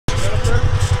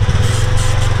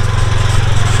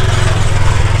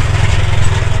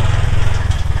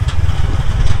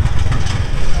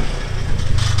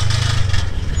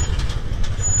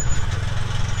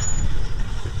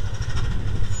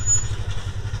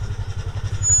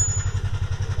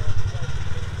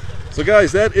So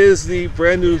guys, that is the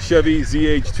brand new Chevy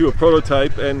ZH2, a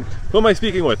prototype, and who am I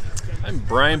speaking with? I'm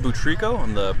Brian Butrico.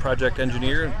 I'm the project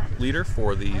engineer and leader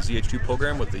for the ZH2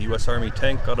 program with the U.S. Army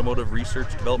Tank Automotive Research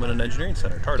Development and Engineering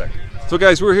Center, TARDEC. So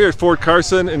guys, we're here at Fort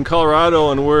Carson in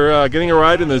Colorado, and we're getting a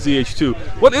ride in the ZH2.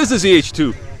 What is the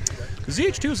ZH2? The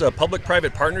ZH2 is a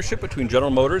public-private partnership between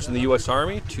General Motors and the U.S.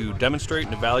 Army to demonstrate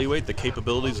and evaluate the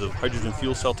capabilities of hydrogen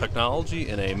fuel cell technology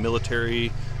in a military,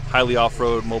 highly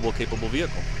off-road, mobile-capable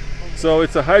vehicle. So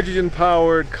it's a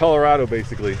hydrogen-powered Colorado,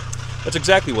 basically. That's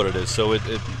exactly what it is. So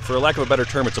for lack of a better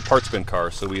term, it's a parts bin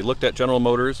car. So we looked at General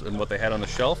Motors and what they had on the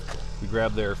shelf. We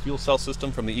grabbed their fuel cell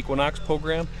system from the Equinox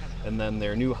program, and then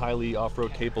their new highly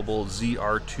off-road capable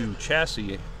ZR2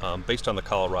 chassis based on the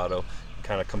Colorado.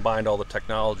 Kind of combined all the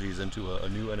technologies into a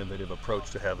new innovative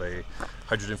approach to have a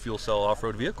hydrogen fuel cell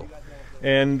off-road vehicle.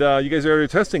 And you guys are already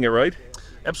testing it, right?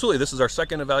 Absolutely. This is our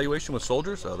second evaluation with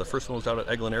soldiers. The first one was out at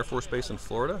Eglin Air Force Base in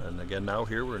Florida, and again now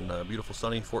here we're in beautiful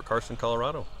sunny Fort Carson,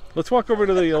 Colorado. Let's walk over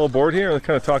to the yellow board here and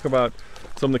kind of talk about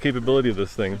some of the capability of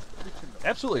this thing.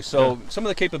 Absolutely. So some of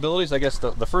the capabilities, I guess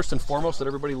the first and foremost that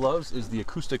everybody loves is the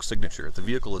acoustic signature. The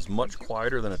vehicle is much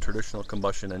quieter than a traditional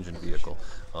combustion engine vehicle.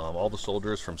 All the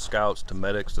soldiers from scouts to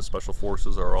medics to special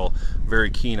forces are all very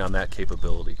keen on that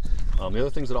capability. The other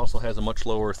things, it also has a much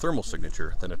lower thermal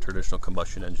signature than a traditional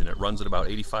combustion engine. It runs at about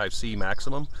 85 C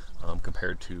maximum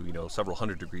compared to several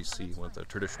hundred degrees C with a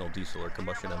traditional diesel or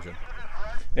combustion engine.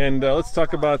 And let's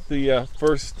talk about the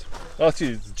first, let's see,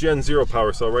 it's Gen 0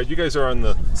 power cell, right? You guys are on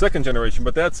the second generation,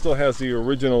 but that still has the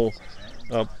original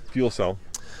fuel cell.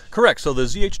 Correct. So the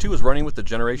ZH2 is running with the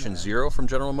Generation 0 from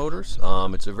General Motors.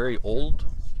 It's a very old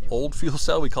fuel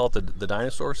cell. We call it the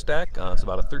dinosaur stack. It's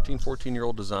about a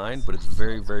 14-year-old design, but it's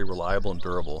very, very reliable and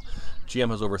durable. GM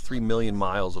has over 3 million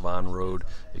miles of on-road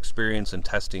experience and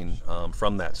testing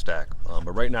from that stack.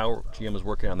 But right now, GM is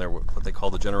working on what they call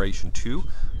the Generation 2.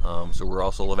 So we're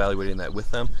also evaluating that with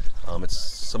them.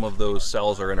 Some of those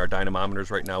cells are in our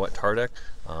dynamometers right now at TARDEC.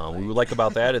 What we like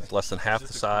about that, it's less than half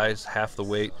the size, half the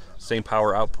weight, same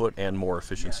power output, and more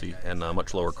efficiency, and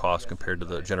much lower cost compared to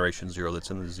the Generation 0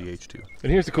 that's in the ZH2.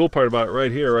 And here's the cool part about it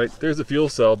right here, right? There's the fuel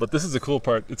cell, but this is the cool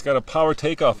part. It's got a power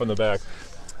takeoff on the back.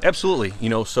 Absolutely.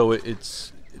 So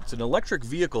it's an electric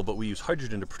vehicle, but we use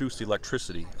hydrogen to produce the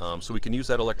electricity. So we can use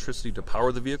that electricity to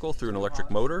power the vehicle through an electric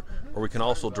motor, or we can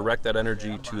also direct that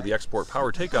energy to the export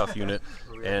power takeoff unit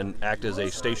and act as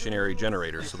a stationary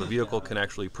generator. So the vehicle can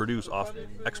actually produce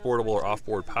exportable or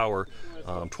off-board power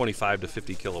 25 to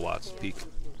 50 kilowatts peak.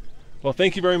 Well,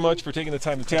 thank you very much for taking the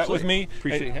time to chat with me.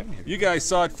 Appreciate having me here. You guys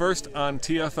saw it first on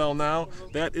TFL Now.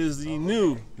 That is the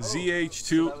new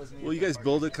ZH2. Will you guys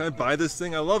build it? Can I buy this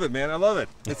thing? I love it, man. I love it.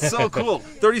 It's so cool.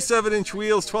 37-inch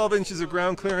wheels, 12 inches of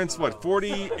ground clearance, what,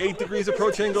 48 degrees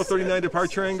approach angle, 39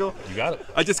 departure angle? You got it.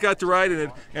 I just got to ride in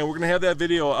it, and we're going to have that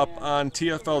video up on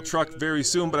TFL Truck very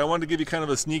soon, but I wanted to give you kind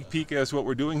of a sneak peek as to what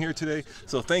we're doing here today.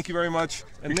 So thank you very much.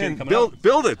 And then build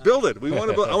it. We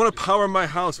want to I want to power my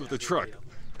house with the truck.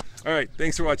 All right,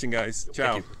 thanks for watching, guys.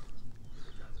 Ciao.